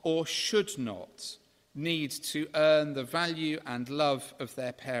not or should not need to earn the value and love of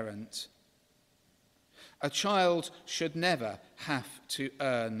their parent. A child should never have to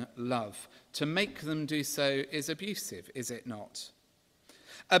earn love. To make them do so is abusive, is it not?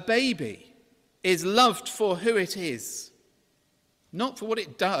 A baby is loved for who it is, not for what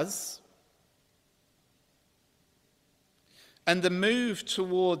it does. And the move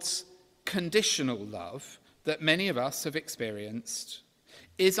towards conditional love that many of us have experienced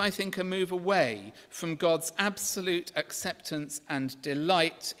is, I think, a move away from God's absolute acceptance and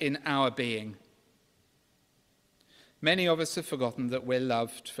delight in our being. Many of us have forgotten that we're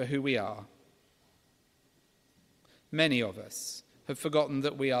loved for who we are. Many of us have forgotten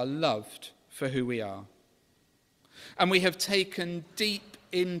that we are loved for who we are. And we have taken deep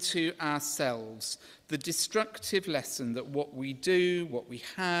into ourselves the destructive lesson that what we do, what we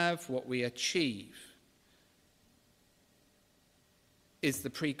have, what we achieve is the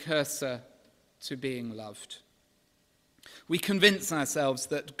precursor to being loved. We convince ourselves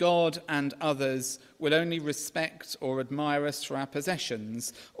that God and others will only respect or admire us for our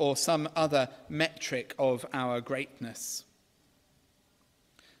possessions or some other metric of our greatness.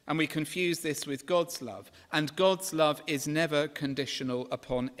 And we confuse this with God's love. And God's love is never conditional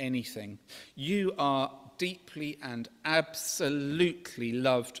upon anything. You are deeply and absolutely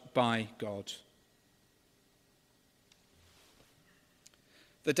loved by God.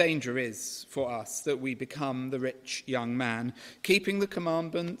 The danger is for us that we become the rich young man, keeping the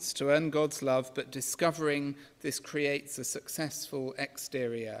commandments to earn God's love, but discovering this creates a successful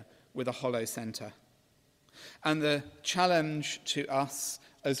exterior with a hollow centre. And the challenge to us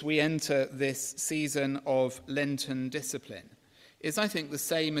as we enter this season of Lenten discipline is, I think, the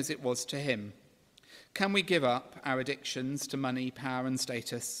same as it was to him. Can we give up our addictions to money, power and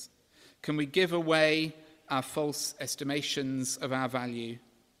status? Can we give away our false estimations of our value?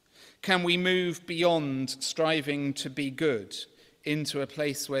 Can we move beyond striving to be good into a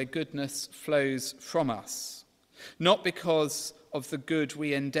place where goodness flows from us? Not because of the good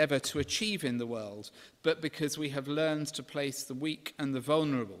we endeavour to achieve in the world, but because we have learned to place the weak and the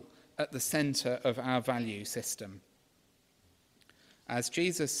vulnerable at the centre of our value system. As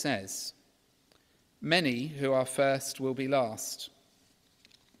Jesus says, many who are first will be last,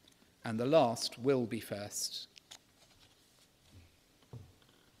 and the last will be first.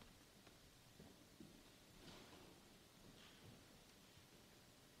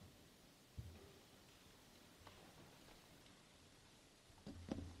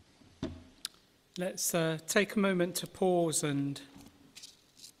 Let's take a moment to pause and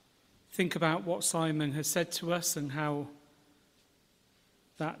think about what Simon has said to us and how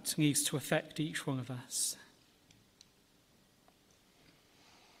that needs to affect each one of us.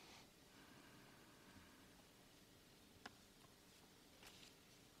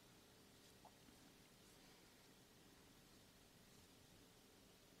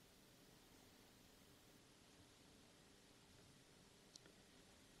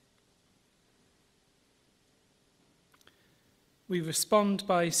 We respond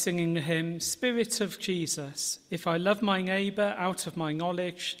by singing the hymn, Spirit of Jesus, if I love my neighbour out of my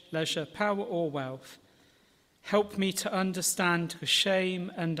knowledge, leisure, power or wealth, help me to understand the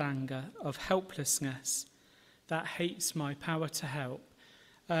shame and anger of helplessness that hates my power to help.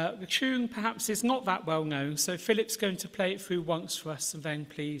 The tune perhaps is not that well known, so Philip's going to play it through once for us, and then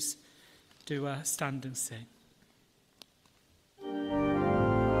please do stand and sing.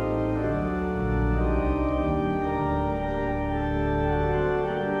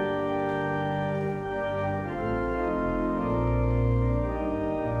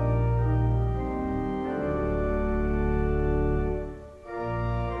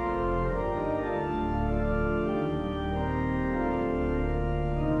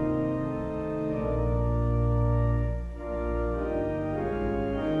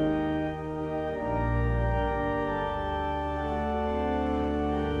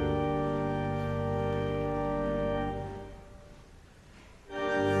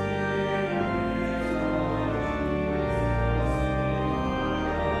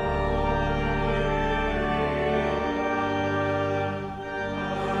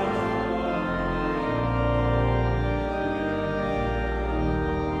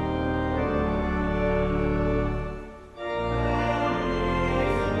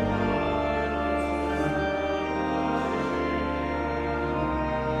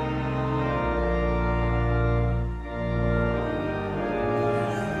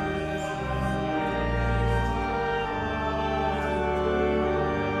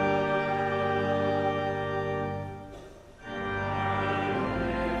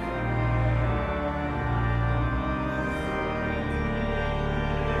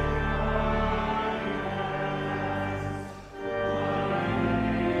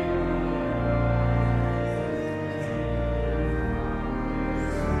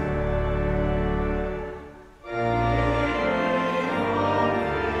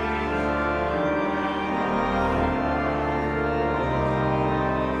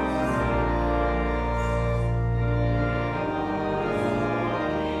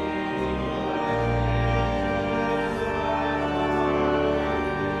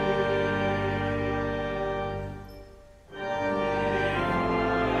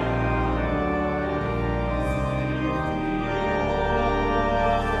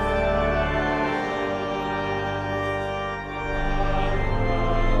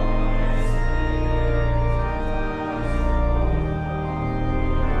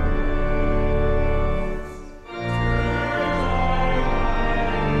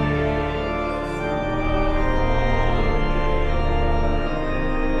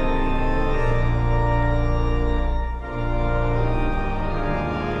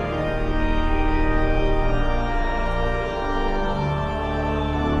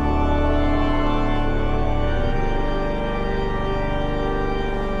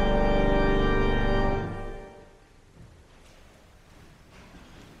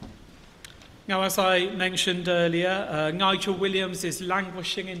 Now, as I mentioned earlier, Nigel Williams is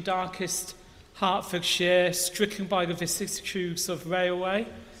languishing in darkest Hertfordshire, stricken by the vicissitudes of railway.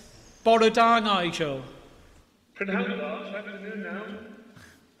 Bore da, Nigel. Prynhawn, afternoon now.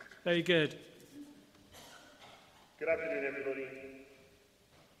 Very good. Good afternoon, everybody.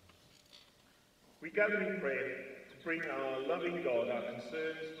 We gather in prayer to bring our loving God, our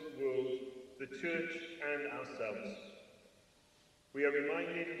concerns for the world, the church and ourselves. We are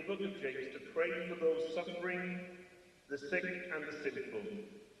reminded in the book of James to pray for those suffering, the sick and the sinful.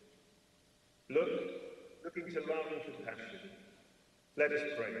 Looking to love and compassion. Let us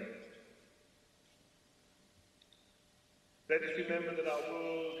pray. Let us remember that our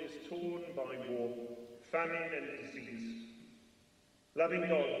world is torn by war, famine and disease. Loving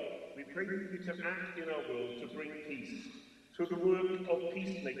God, we pray for you to act in our world to bring peace through the work of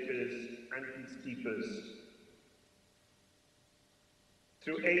peacemakers and peacekeepers,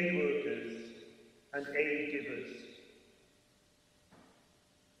 through aid workers and aid givers,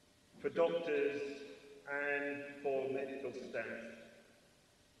 for doctors and for medical staff.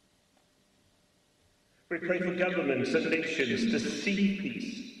 We pray for governments and nations to seek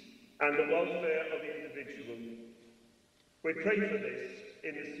peace and the welfare of the individual. We pray for this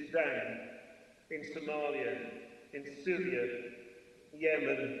in the Sudan, in Somalia, in Syria,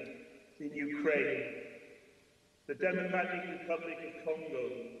 Yemen, in Ukraine, the Democratic Republic of Congo,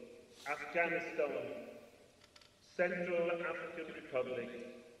 Afghanistan, Central African Republic,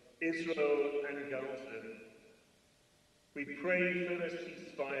 Israel and Gaza. We pray for a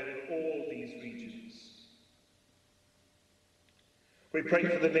ceasefire in all these regions. We pray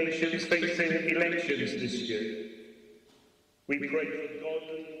for the nations facing elections this year. We pray for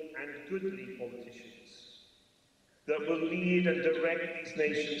godly and goodly politicians that will lead and direct these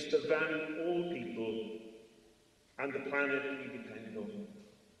nations to value all people and the planet we depend on.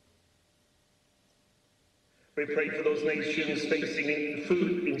 We pray for those nations facing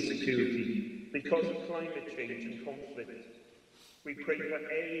food insecurity because of climate change and conflict. We pray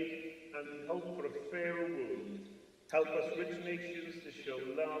for aid and hope for a fairer world. Help us rich nations to show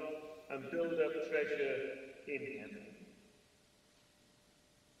love and build up treasure in heaven.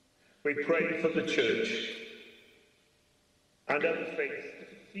 We pray for the church and other faiths to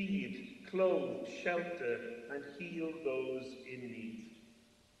feed, clothe, shelter, and heal those in need.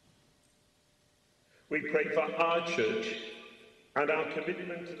 We pray for our church and our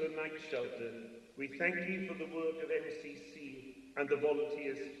commitment to the night shelter. We thank you for the work of MCC and the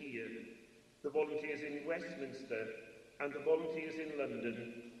volunteers here, the volunteers in Westminster and the volunteers in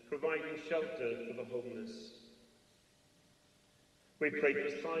London, providing shelter for the homeless. We pray for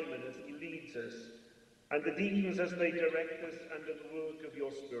Simon as he leads us, and the deacons as they direct us under the work of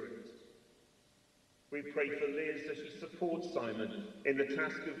your Spirit. We pray for Liz as she supports Simon in the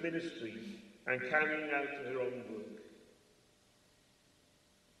task of ministry and carrying out her own work.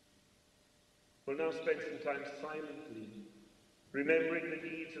 We'll now spend some time silently, remembering the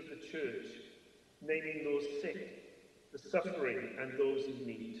needs of the church, naming those sick, the suffering, and those in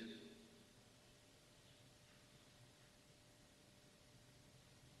need.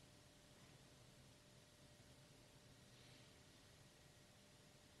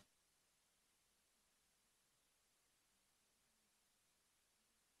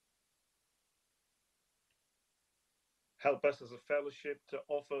 Help us as a fellowship to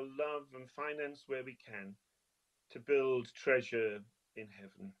offer love and finance where we can, to build treasure in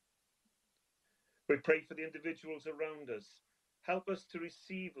heaven. We pray for the individuals around us. Help us to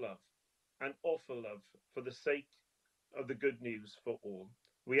receive love and offer love for the sake of the good news for all.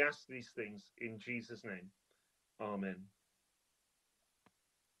 We ask these things in Jesus' name. Amen.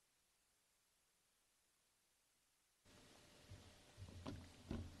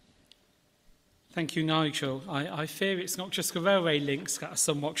 Thank you, Nigel. I fear it's not just the railway links that are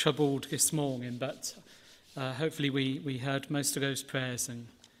somewhat troubled this morning, but hopefully we heard most of those prayers and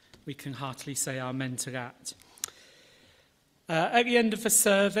we can heartily say amen to that. At the end of the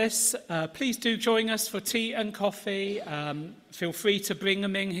service, please do join us for tea and coffee. Feel free to bring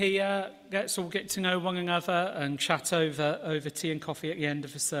them in here. Let's all get to know one another and chat over tea and coffee at the end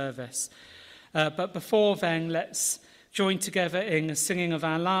of the service. But before then, let's join together in the singing of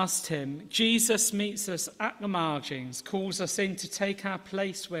our last hymn. Jesus meets us at the margins, calls us in to take our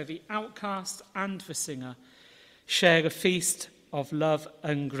place where the outcast and the singer share a feast of love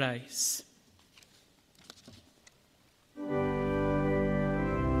and grace.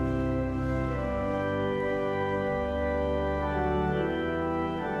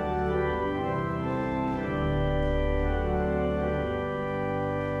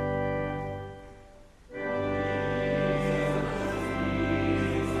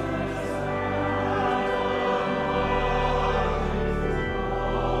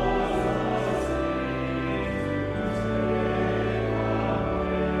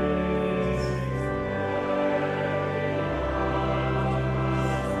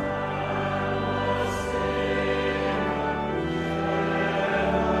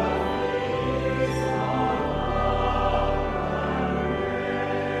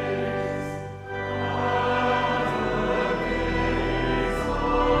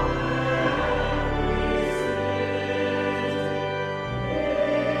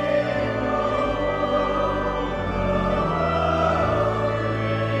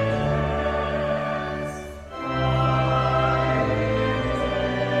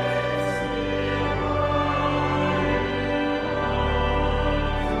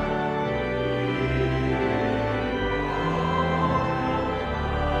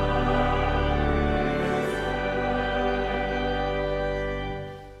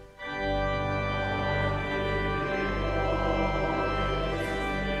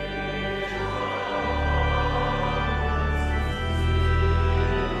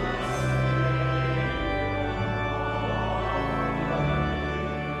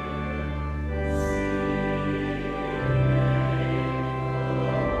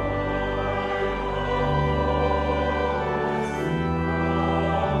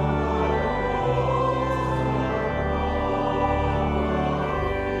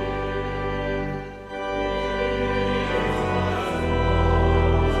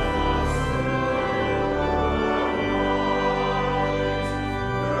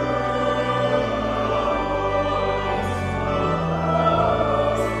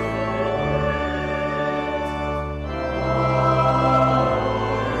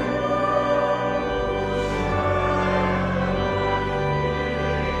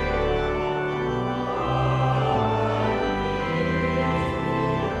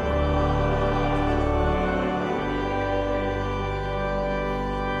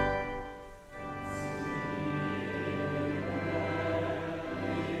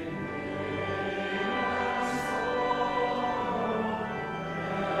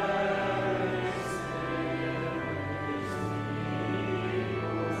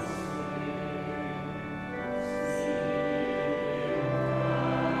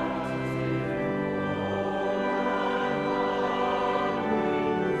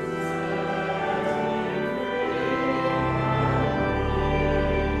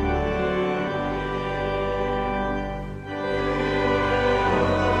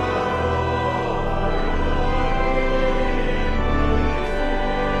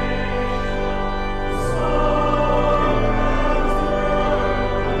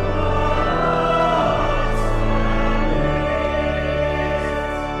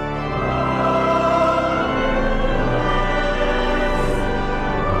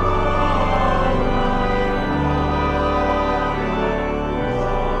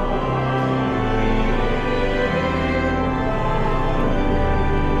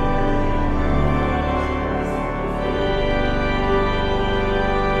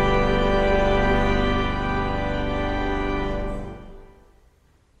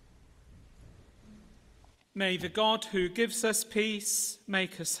 May the God who gives us peace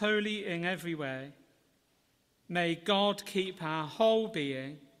make us holy in every way. May God keep our whole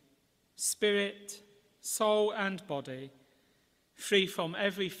being, spirit, soul and body, free from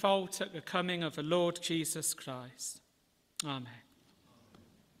every fault at the coming of the Lord Jesus Christ. Amen.